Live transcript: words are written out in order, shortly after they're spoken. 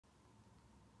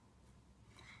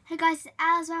Hey guys, it's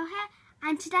Elzabell here,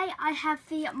 and today I have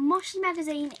the Moshi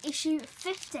magazine issue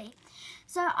 50.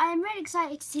 So I am really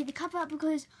excited to see the cover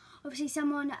because obviously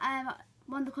someone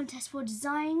won the contest for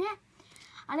designing it.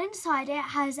 And inside it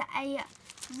has a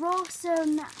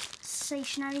awesome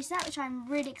stationery set, which I'm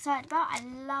really excited about. I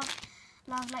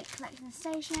love like collecting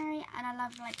stationery, and I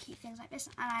love like cute things like this,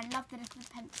 and I love the little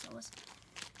pencils.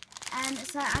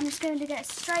 So I'm just going to get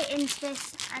straight into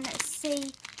this and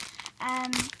see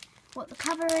what the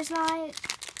cover is like,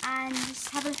 and just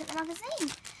have a look at the magazine.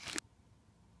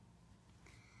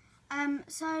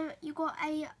 So you've got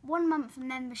a 1 month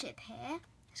membership here.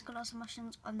 It's got lots of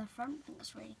mushrooms on the front. I think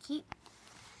that's really cute.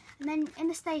 And then in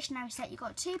the stationery set, you've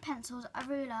got 2 pencils, a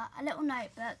ruler, a little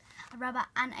notebook, a rubber,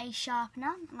 and a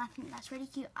sharpener. And I think that's really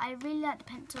cute. I really like the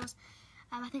pencils.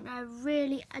 I think they're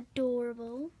really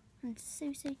adorable and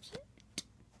so cute.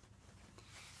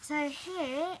 So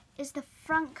here is the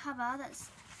front cover. That's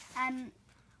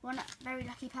one very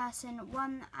lucky person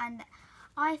won, and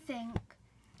I think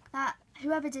that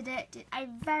whoever did it did a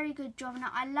very good job. And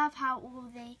I love how all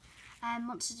the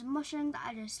monsters and mushrooms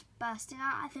are just bursting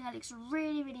out. I think it looks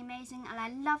really, really amazing, and I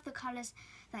love the colours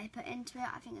that they put into it.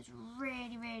 I think it's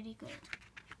really, really good.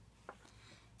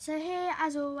 So here,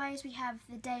 as always, we have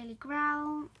the Daily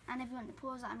Growl, and if you want to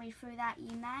pause that and read through that,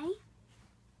 you may.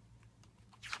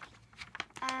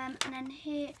 And then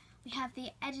here we have the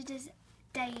Editor's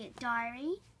Day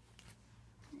Diary.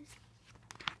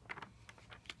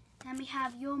 Then we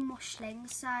have your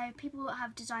mushlings. So people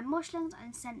have designed mushlings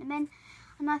and sent them in,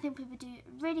 and I think people do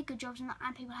really good jobs on that,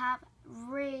 and people have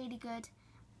really good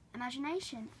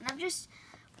imagination. And I've just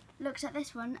looked at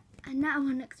this one, and that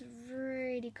one looks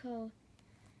really cool.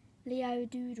 Leo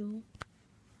Doodle.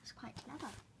 It's quite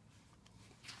clever.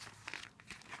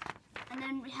 And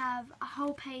then we have a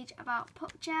whole page about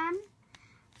Pop Jam.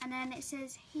 And then it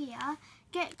says here,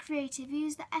 get creative,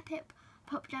 use the epic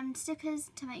Pop Jam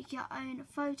stickers to make your own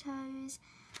photos.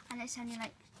 And it's only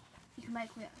like, you can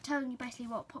make, telling you basically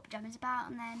what Pop Jam is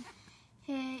about. And then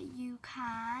here you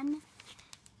can,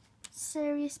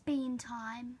 serious bean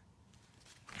time.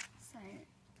 So,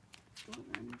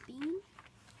 bean.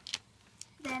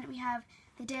 Then we have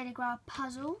the Daily Growl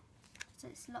puzzle. So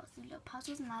it's lots of little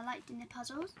puzzles, and I like doing the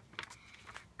puzzles.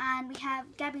 And we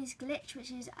have Gabby's Glitch,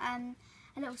 which is a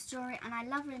little story, and I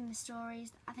love reading the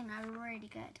stories. I think they're really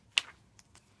good.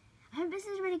 I hope this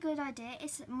is a really good idea.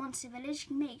 It's Monster Village. You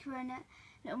can make your own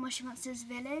little Mushy Monsters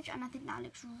village, and I think that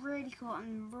looks really cool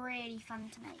and really fun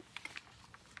to make.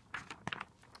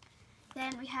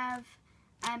 Then we have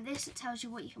this that tells you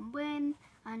what you can win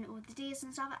and all the deals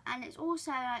and stuff, and it's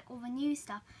also like all the new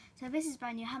stuff. So this is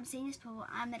brand new. I haven't seen this before,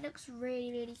 and it looks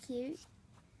really, really cute.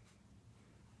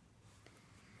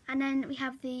 And then we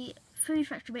have the Food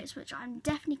Factory bits, which I'm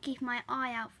definitely keeping my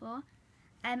eye out for.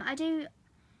 I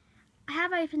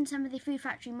have opened some of the Food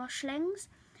Factory mushlings,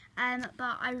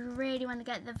 but I really want to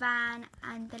get the van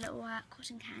and the little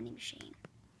cotton candy machine.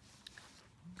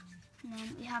 And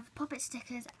then we have puppet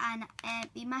stickers and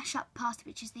the Mashup Pasta,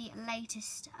 which is the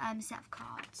latest set of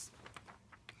cards.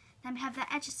 Then we have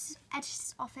the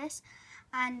editor's office,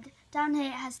 and down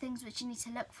here it has things which you need to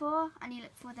look for, and you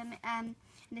look for them in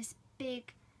this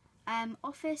big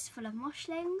office full of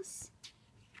mushlings.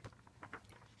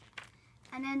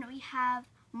 And then we have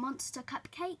monster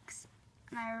cupcakes,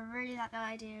 and I really like the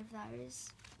idea of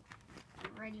those. I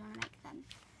really want to make them.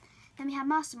 Then we have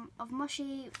Master of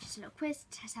Moshi, which is a little quiz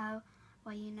to tell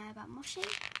what you know about Moshi.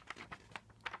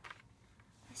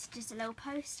 It's just a little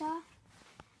poster.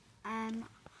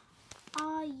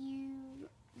 Are you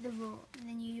the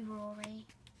new Rory?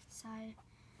 So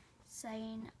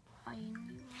saying, are you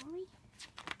new Rory?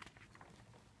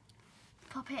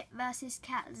 Poppet versus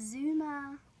Cat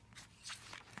Zuma.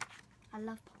 I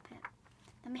love Poppet.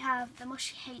 Then we have the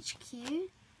Moshi HQ.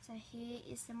 So here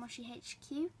is the Moshi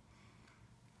HQ.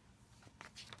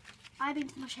 I've been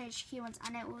to the Moshi HQ once,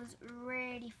 and it was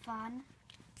really fun.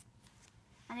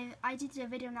 And I did do a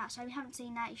video on that, so if you haven't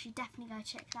seen that, you should definitely go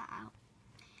check that out.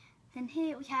 Then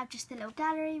here we have just the little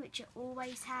gallery, which it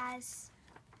always has.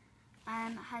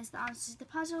 Has the answers to the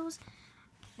puzzles.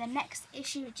 The next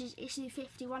issue, which is issue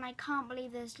 51. I can't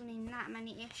believe there's been that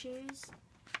many issues.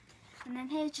 And then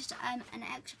here's just an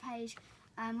extra page,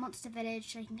 Monster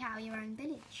Village, so you can get out your own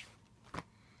village.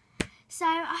 So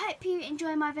I hope you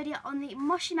enjoy my video on the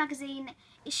Moshi magazine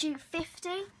issue 50.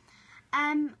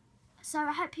 So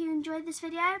I hope you enjoyed this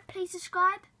video. Please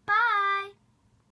subscribe. Bye.